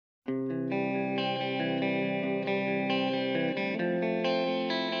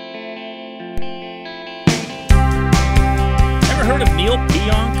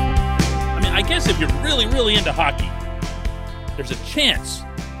Pionk? I mean, I guess if you're really, really into hockey, there's a chance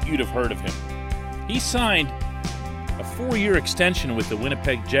you'd have heard of him. He signed a 4-year extension with the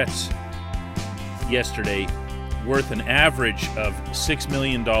Winnipeg Jets yesterday, worth an average of $6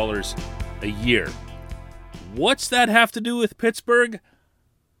 million a year. What's that have to do with Pittsburgh?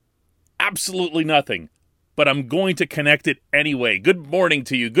 Absolutely nothing. But I'm going to connect it anyway. Good morning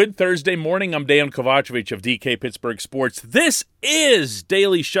to you. Good Thursday morning. I'm Dejan Kovacevic of DK Pittsburgh Sports. This is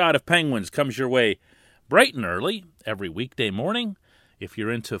Daily Shot of Penguins. Comes your way bright and early every weekday morning. If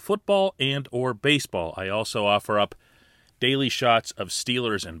you're into football and or baseball, I also offer up daily shots of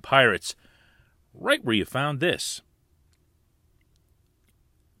Steelers and Pirates right where you found this.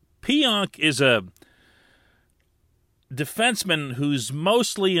 Pionk is a defenseman who's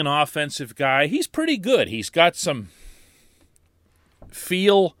mostly an offensive guy. He's pretty good. He's got some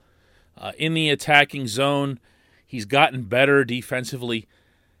feel in the attacking zone. He's gotten better defensively.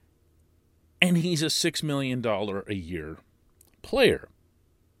 And he's a $6 million a year player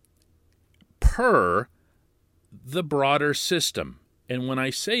per the broader system. And when I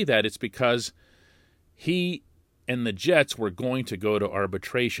say that, it's because he and the Jets were going to go to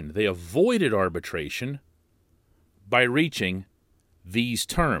arbitration. They avoided arbitration by reaching these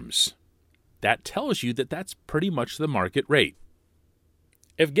terms. That tells you that that's pretty much the market rate.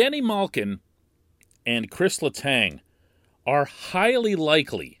 Evgeny Malkin and Chris Letang are highly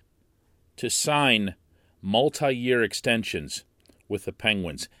likely to sign multi-year extensions with the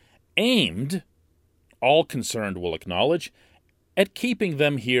Penguins, aimed, all concerned will acknowledge, at keeping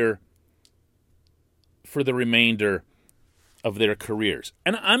them here for the remainder of their careers.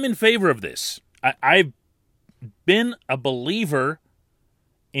 And I'm in favor of this. I've been a believer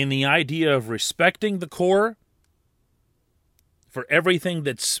in the idea of respecting the core for everything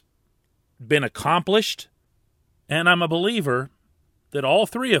that's been accomplished, and I'm a believer that all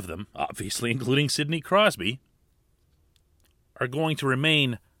three of them, obviously including Sidney Crosby, are going to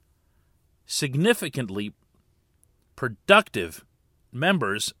remain significantly productive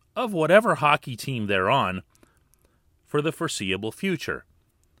members of whatever hockey team they're on for the foreseeable future.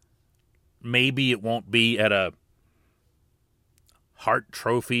 Maybe it won't be at a Hart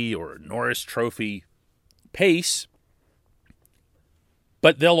Trophy or Norris Trophy pace,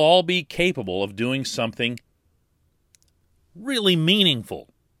 but they'll all be capable of doing something really meaningful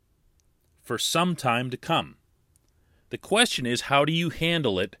for some time to come. The question is, how do you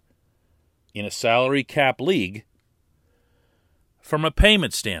handle it in a salary cap league from a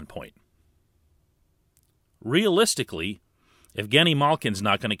payment standpoint? Realistically, Evgeny Malkin's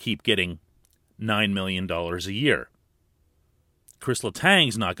not going to keep getting $9 million a year. Chris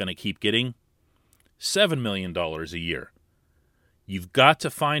Letang's not going to keep getting $7 million a year. You've got to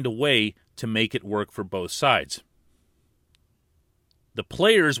find a way to make it work for both sides. The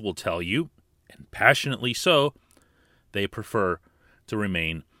players will tell you, and passionately so, they prefer to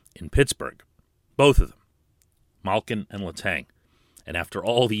remain in Pittsburgh. Both of them, Malkin and Letang. And after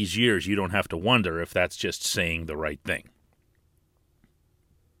all these years, you don't have to wonder if that's just saying the right thing.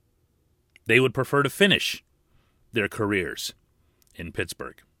 They would prefer to finish their careers in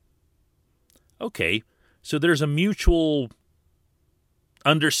Pittsburgh. Okay, so there's a mutual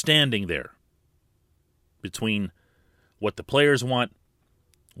understanding there between what the players want,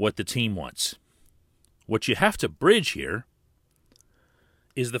 what the team wants. What you have to bridge here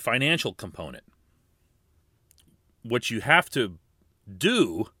is the financial component. What you have to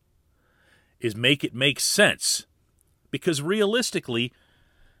do is make it make sense. Because realistically,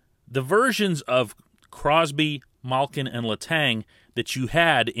 the versions of Crosby, Malkin, and Letang that you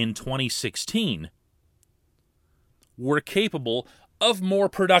had in 2016 were capable of more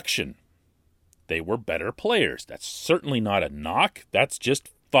production. They were better players. That's certainly not a knock. That's just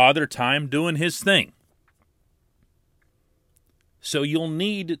Father Time doing his thing. So you'll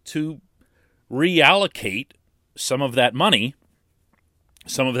need to reallocate some of that money,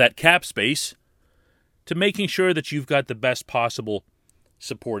 some of that cap space, to making sure that you've got the best possible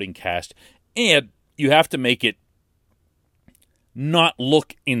supporting cast. And you have to make it not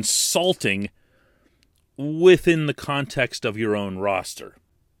look insulting within the context of your own roster.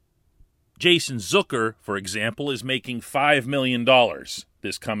 Jason Zucker, for example, is making $5 million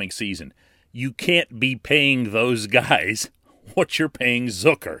this coming season. You can't be paying those guys what you're paying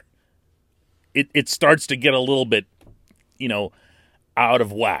Zucker. It starts to get a little bit, out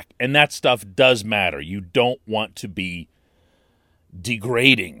of whack. And that stuff does matter. You don't want to be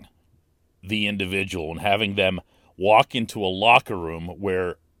degrading the individual and having them walk into a locker room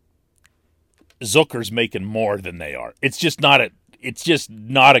where Zucker's making more than they are. It's just not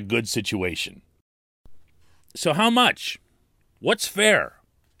a good situation. So how much What's fair?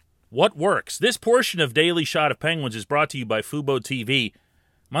 What works? This portion of Daily Shot of Penguins is brought to you by Fubo TV.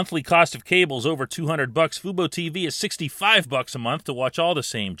 Monthly cost of cable is over $200. Fubo TV is $65 a month to watch all the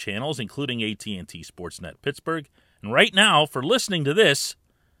same channels, including AT&T Sportsnet Pittsburgh. And right now, for listening to this,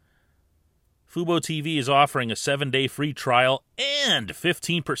 Fubo TV is offering a 7-day free trial and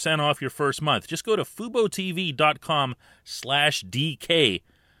 15% off your first month. Just go to FuboTV.com/DK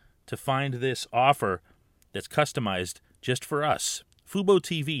to find this offer that's customized just for us.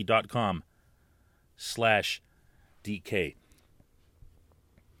 FuboTV.com/DK.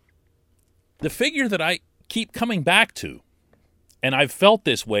 The figure that I keep coming back to, and I've felt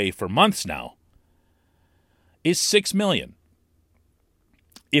this way for months now, is $6 million.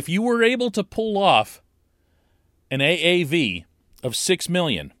 If you were able to pull off an AAV of $6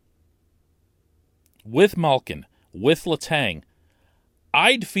 million with Malkin, with Letang,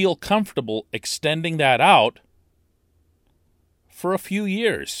 I'd feel comfortable extending that out for a few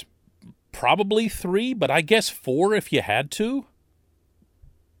years. Probably 3, but I guess 4 if you had to.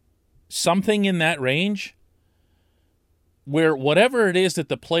 Something in that range where whatever it is that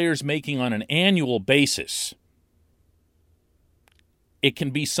the player's making on an annual basis, it can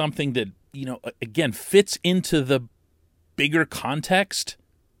be something that, again, fits into the bigger context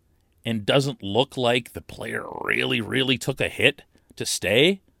and doesn't look like the player really, really took a hit to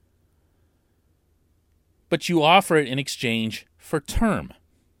stay. But you offer it in exchange for term.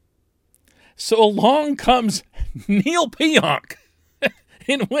 So along comes Neil Pionk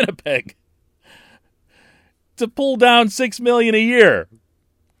in Winnipeg to pull down $6 million a year.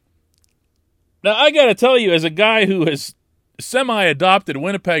 Now, I got to tell you, as a guy who has semi-adopted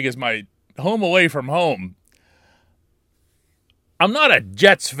Winnipeg as my home away from home, I'm not a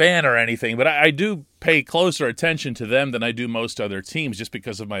Jets fan or anything, but I do pay closer attention to them than I do most other teams just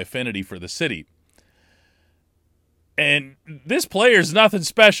because of my affinity for the city. And this player's nothing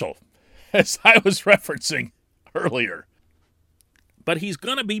special, as I was referencing earlier. But he's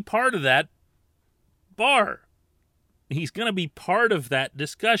going to be part of that bar. He's going to be part of that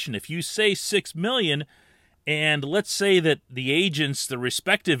discussion. If you say $6 million, and let's say that the agents, the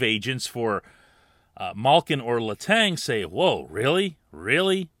respective agents for Malkin or Letang say, whoa, really?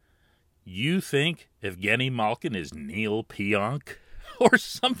 Really? You think Evgeny Malkin is Neil Pionk? Or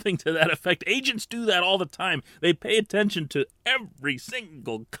something to that effect. Agents do that all the time. They pay attention to every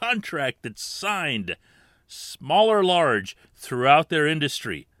single contract that's signed, small or large, throughout their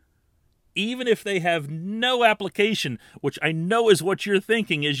industry. Even if they have no application, which I know is what you're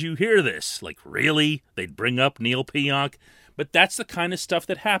thinking as you hear this. Like, really? They'd bring up Neil Pionk? But that's the kind of stuff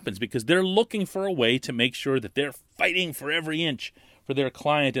that happens because they're looking for a way to make sure that they're fighting for every inch for their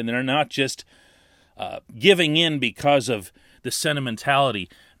client and they're not just giving in because of the sentimentality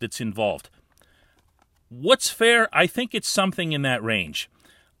that's involved. What's fair? I think it's something in that range.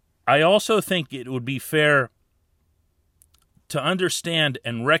 I also think it would be fair to understand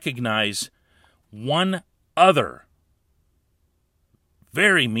and recognize one other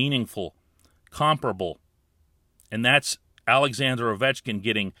very meaningful comparable, and that's Alexander Ovechkin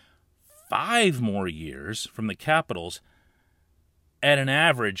getting 5 more years from the Capitals at an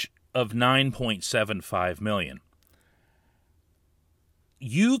average of $9.75 million.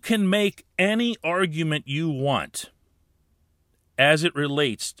 You can make any argument you want as it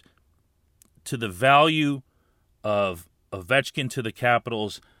relates to the value of Ovechkin to the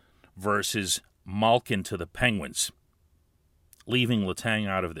Capitals versus Malkin to the Penguins, leaving Letang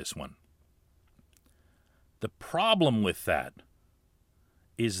out of this one. The problem with that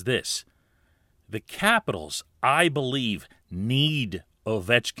is this. The Capitals, I believe, need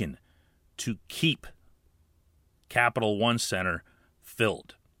Ovechkin to keep Capital One Center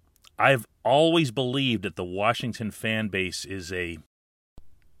filled. I've always believed that the Washington fan base is a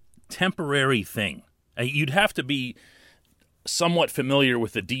temporary thing. You'd have to be somewhat familiar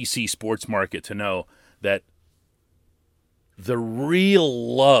with the DC sports market to know that the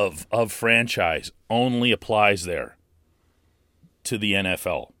real love of franchise only applies there to the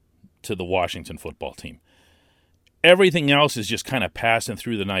NFL, to the Washington football team. Everything else is just kind of passing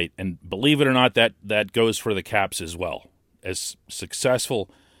through the night, and believe it or not, that goes for the Caps as well. As successful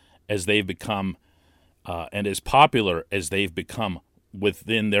as they've become and as popular as they've become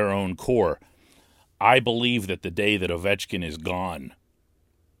within their own core, I believe that the day that Ovechkin is gone,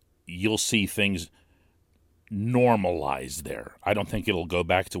 you'll see things normalize there. I don't think it'll go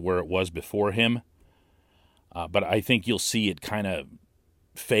back to where it was before him, but I think you'll see it kind of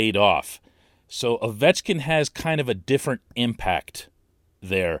fade off. So Ovechkin has kind of a different impact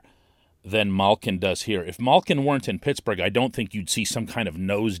there than Malkin does here. If Malkin weren't in Pittsburgh, I don't think you'd see some kind of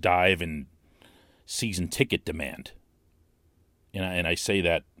nosedive in season ticket demand. And I say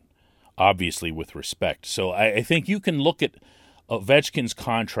that obviously with respect. So I think you can look at Ovechkin's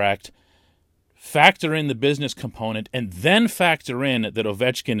contract, factor in the business component, and then factor in that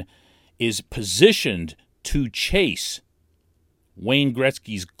Ovechkin is positioned to chase Wayne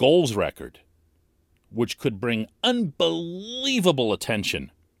Gretzky's goals record, which could bring unbelievable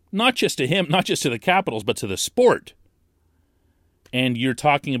attention, not just to him, not just to the Capitals, but to the sport. And you're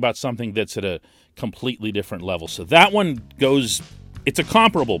talking about something that's at a completely different level. So that one goes, it's a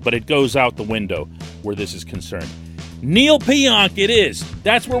comparable, but it goes out the window where this is concerned. Neil Pionk it is.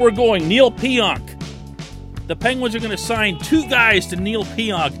 That's where we're going. Neil Pionk. The Penguins are going to sign 2 guys to Neil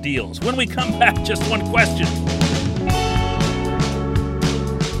Pionk deals. When we come back, just one question.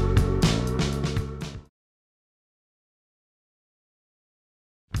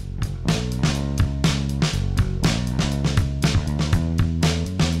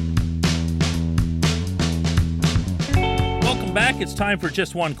 Back, it's time for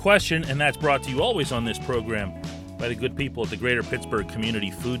Just One Question, and that's brought to you always on this program by the good people at the Greater Pittsburgh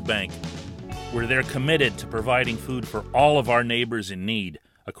Community Food Bank, where they're committed to providing food for all of our neighbors in need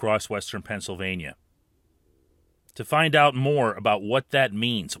across Western Pennsylvania. To find out more about what that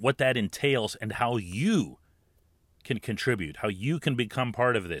means, what that entails, and how you can contribute, how you can become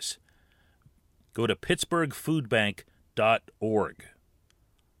part of this, go to pittsburghfoodbank.org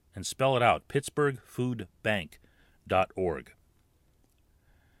and spell it out, pittsburghfoodbank.org.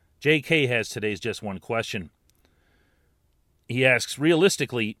 JK has today's Just One Question. He asks,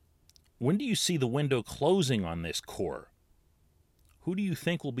 realistically, when do you see the window closing on this core? Who do you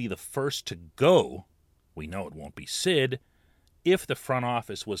think will be the first to go? We know it won't be Sid, if the front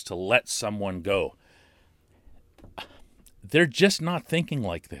office was to let someone go. They're just not thinking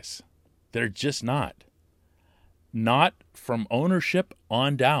like this. They're just not. Not from ownership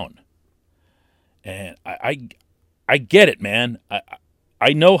on down. And I get it, man.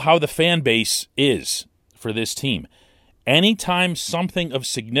 I know how the fan base is for this team. Anytime something of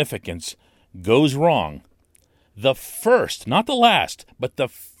significance goes wrong, the first, not the last, but the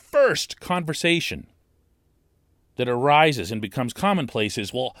first conversation that arises and becomes commonplace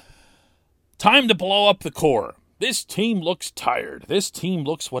is, well, time to blow up the core. This team looks tired. This team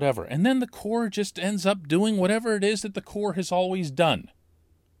looks whatever. And then the core just ends up doing whatever it is that the core has always done.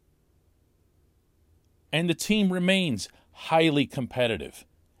 And the team remains highly competitive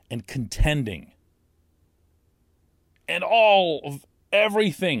and contending. And all of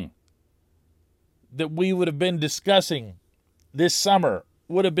everything that we would have been discussing this summer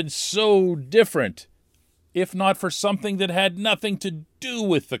would have been so different if not for something that had nothing to do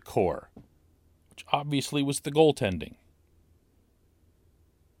with the core, which obviously was the goaltending.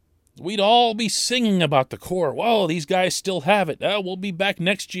 We'd all be singing about the core. Well, these guys still have it. We'll be back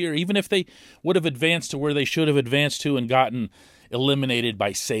next year, even if they would have advanced to where they should have advanced to and gotten eliminated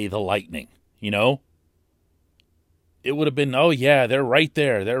by, say, the Lightning, you know? It would have been, oh, yeah, they're right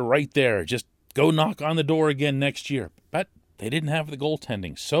there. They're right there. Just go knock on the door again next year. But they didn't have the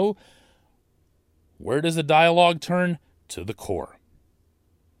goaltending. So where does the dialogue turn? To the core.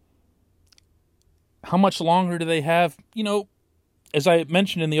 How much longer do they have? You know, as I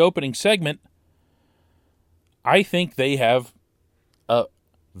mentioned in the opening segment, I think they have a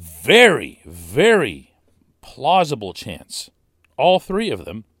very, very plausible chance, all three of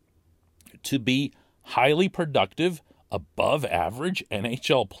them, to be highly productive, above average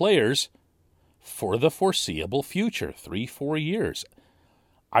NHL players for the foreseeable future, 3-4 years.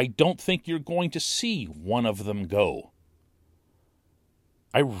 I don't think you're going to see one of them go.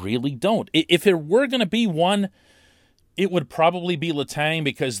 I really don't. If there were going to be one, it would probably be Letang,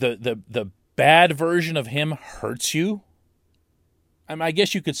 because the bad version of him hurts you. I mean, I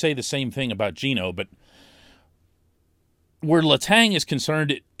guess you could say the same thing about Gino, but where Letang is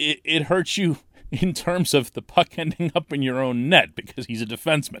concerned, it hurts you in terms of the puck ending up in your own net because he's a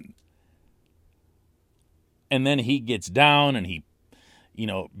defenseman. And then he gets down and he,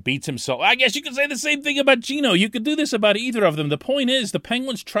 beats himself. I guess you could say the same thing about Gino. You could do this about either of them. The point is, the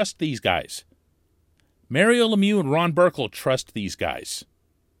Penguins trust these guys. Mario Lemieux and Ron Burkle trust these guys.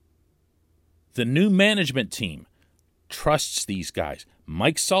 The new management team trusts these guys.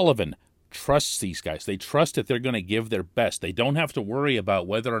 Mike Sullivan trusts these guys. They trust that they're going to give their best. They don't have to worry about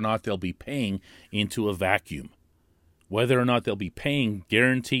whether or not they'll be paying into a vacuum, whether or not they'll be paying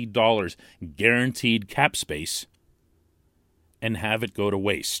guaranteed dollars, guaranteed cap space, and have it go to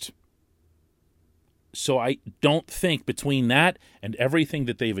waste. So I don't think between that and everything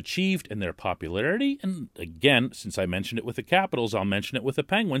that they've achieved and their popularity, and again, since I mentioned it with the Capitals, I'll mention it with the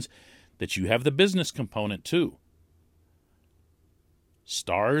Penguins, that you have the business component too.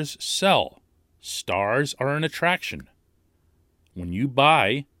 Stars sell. Stars are an attraction. When you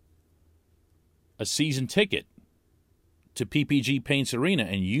buy a season ticket to PPG Paints Arena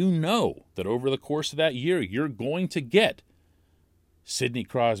and you know that over the course of that year you're going to get Sidney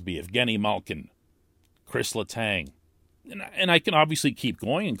Crosby, Evgeny Malkin, Chris Letang, and I can obviously keep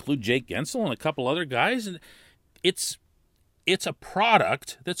going, include Jake Gensel and a couple other guys, and it's a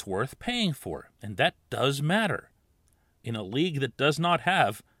product that's worth paying for, and that does matter. In a league that does not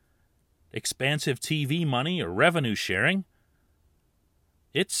have expansive TV money or revenue sharing,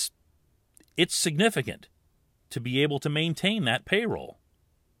 it's significant to be able to maintain that payroll.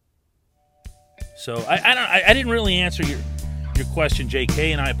 So I didn't really answer your question,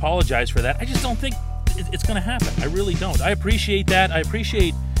 JK, and I apologize for that. I just don't think it's going to happen. I really don't. I appreciate that. I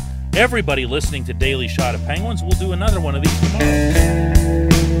appreciate everybody listening to Daily Shot of Penguins. We'll do another one of these tomorrow.